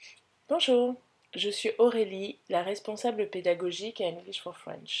Bonjour, je suis Aurélie, la responsable pédagogique à English for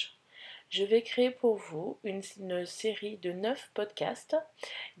French. Je vais créer pour vous une série de 9 podcasts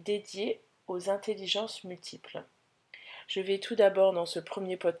dédiés aux intelligences multiples. Je vais tout d'abord dans ce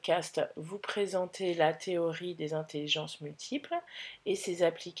premier podcast vous présenter la théorie des intelligences multiples et ses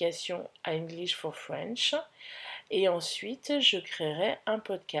applications à English for French. Et ensuite, je créerai un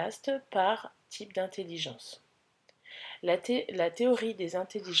podcast par type d'intelligence. La théorie des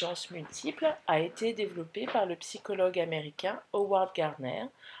intelligences multiples a été développée par le psychologue américain Howard Gardner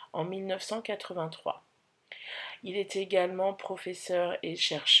en 1983. Il est également professeur et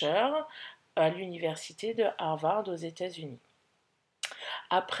chercheur à l'université de Harvard aux États-Unis.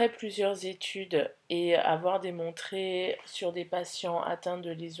 Après plusieurs études et avoir démontré sur des patients atteints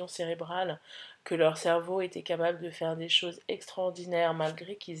de lésions cérébrales que leur cerveau était capable de faire des choses extraordinaires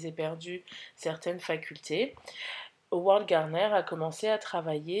malgré qu'ils aient perdu certaines facultés, Howard Gardner a commencé à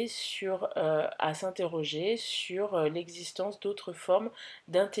travailler à s'interroger sur l'existence d'autres formes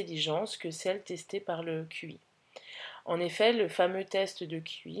d'intelligence que celles testées par le QI. En effet, le fameux test de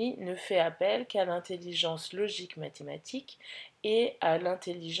QI ne fait appel qu'à l'intelligence logique mathématique et à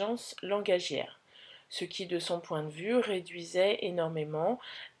l'intelligence langagière, ce qui, de son point de vue, réduisait énormément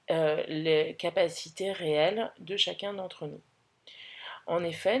les capacités réelles de chacun d'entre nous. En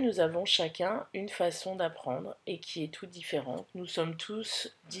effet, nous avons chacun une façon d'apprendre et qui est toute différente. Nous sommes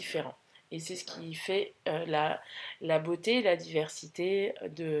tous différents. Et c'est ce qui fait la beauté et la diversité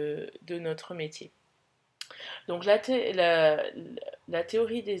de notre métier. Donc la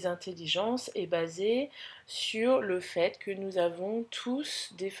théorie des intelligences est basée sur le fait que nous avons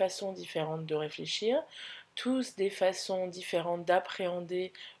tous des façons différentes de réfléchir, tous des façons différentes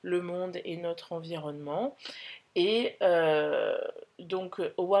d'appréhender le monde et notre environnement. Et donc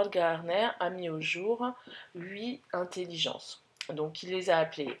Howard Gardner a mis au jour 8 intelligences. Donc il les a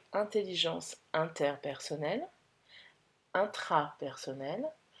appelées intelligence interpersonnelle, intrapersonnelle,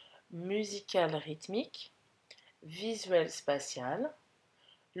 musicale rythmique, visuelle spatiale,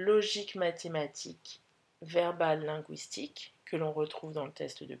 logique mathématique, verbale linguistique, que l'on retrouve dans le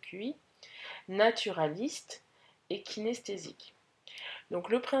test de QI, naturaliste et kinesthésique. Donc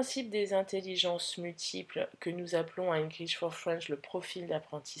le principe des intelligences multiples que nous appelons à English for French le profil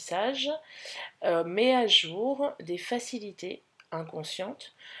d'apprentissage met à jour des facilités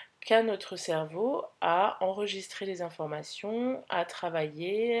inconscientes qu'a notre cerveau à enregistrer les informations, à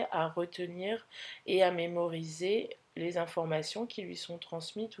travailler, à retenir et à mémoriser les informations qui lui sont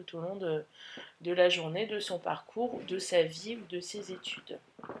transmises tout au long de la journée, de son parcours, de sa vie ou de ses études.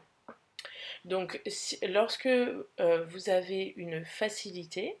 Donc, lorsque vous avez une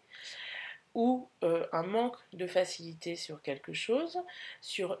facilité ou un manque de facilité sur quelque chose,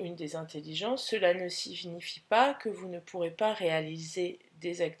 sur une des intelligences, cela ne signifie pas que vous ne pourrez pas réaliser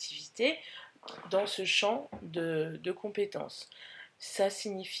des activités dans ce champ de compétences. Ça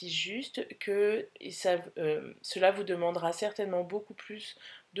signifie juste que cela vous demandera certainement beaucoup plus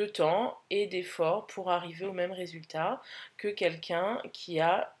de temps et d'efforts pour arriver au même résultat que quelqu'un qui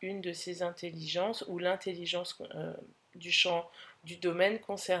a une de ces intelligences ou l'intelligence du champ du domaine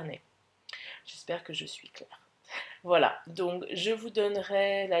concerné. J'espère que je suis claire. Voilà, donc je vous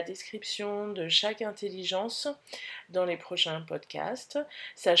donnerai la description de chaque intelligence dans les prochains podcasts,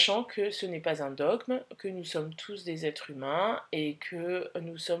 sachant que ce n'est pas un dogme, que nous sommes tous des êtres humains et que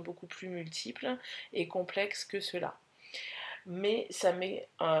nous sommes beaucoup plus multiples et complexes que cela. Mais ça met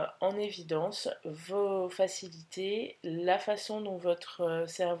en évidence vos facilités, la façon dont votre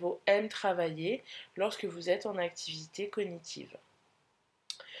cerveau aime travailler lorsque vous êtes en activité cognitive.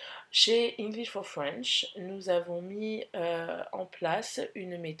 Chez English for French, nous avons mis en place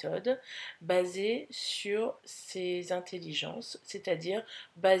une méthode basée sur ces intelligences, c'est-à-dire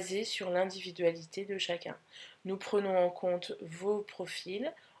basée sur l'individualité de chacun. Nous prenons en compte vos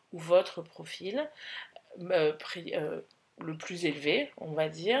profils ou votre profil le plus élevé, on va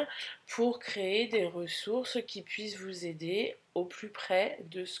dire, pour créer des ressources qui puissent vous aider au plus près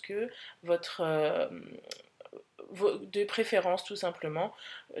de ce que de préférence tout simplement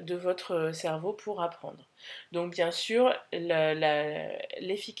de votre cerveau pour apprendre. Donc bien sûr,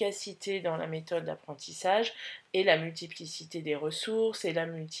 l'efficacité dans la méthode d'apprentissage et la multiplicité des ressources et la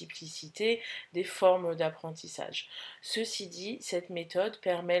multiplicité des formes d'apprentissage. Ceci dit, cette méthode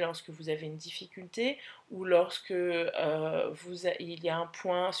permet lorsque vous avez une difficulté ou lorsque il y a un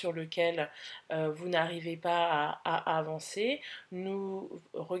point sur lequel vous n'arrivez pas à avancer, nous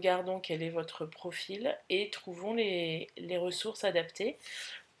regardons quel est votre profil et trouvons les ressources adaptées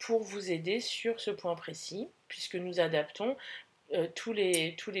pour vous aider sur ce point précis, puisque nous adaptons tous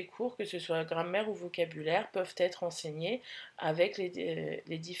les cours, que ce soit grammaire ou vocabulaire, peuvent être enseignés avec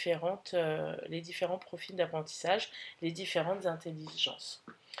les différents profils d'apprentissage, les différentes intelligences.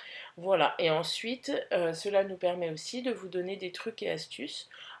 Voilà, et ensuite, cela nous permet aussi de vous donner des trucs et astuces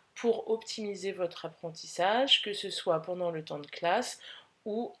pour optimiser votre apprentissage, que ce soit pendant le temps de classe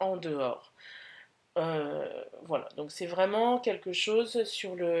ou en dehors. Voilà, donc c'est vraiment quelque chose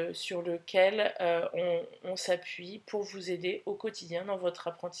sur lequel on s'appuie pour vous aider au quotidien dans votre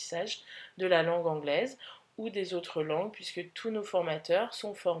apprentissage de la langue anglaise ou des autres langues, puisque tous nos formateurs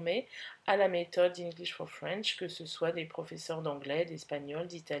sont formés à la méthode English for French, que ce soit des professeurs d'anglais, d'espagnol,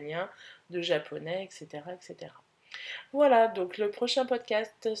 d'italien, de japonais, etc., etc. Voilà, donc le prochain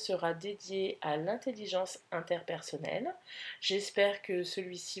podcast sera dédié à l'intelligence interpersonnelle. J'espère que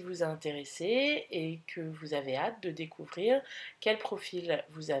celui-ci vous a intéressé et que vous avez hâte de découvrir quel profil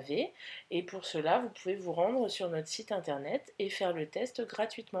vous avez. Et pour cela, vous pouvez vous rendre sur notre site internet et faire le test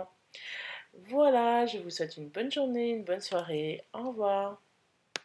gratuitement. Voilà, je vous souhaite une bonne journée, une bonne soirée. Au revoir.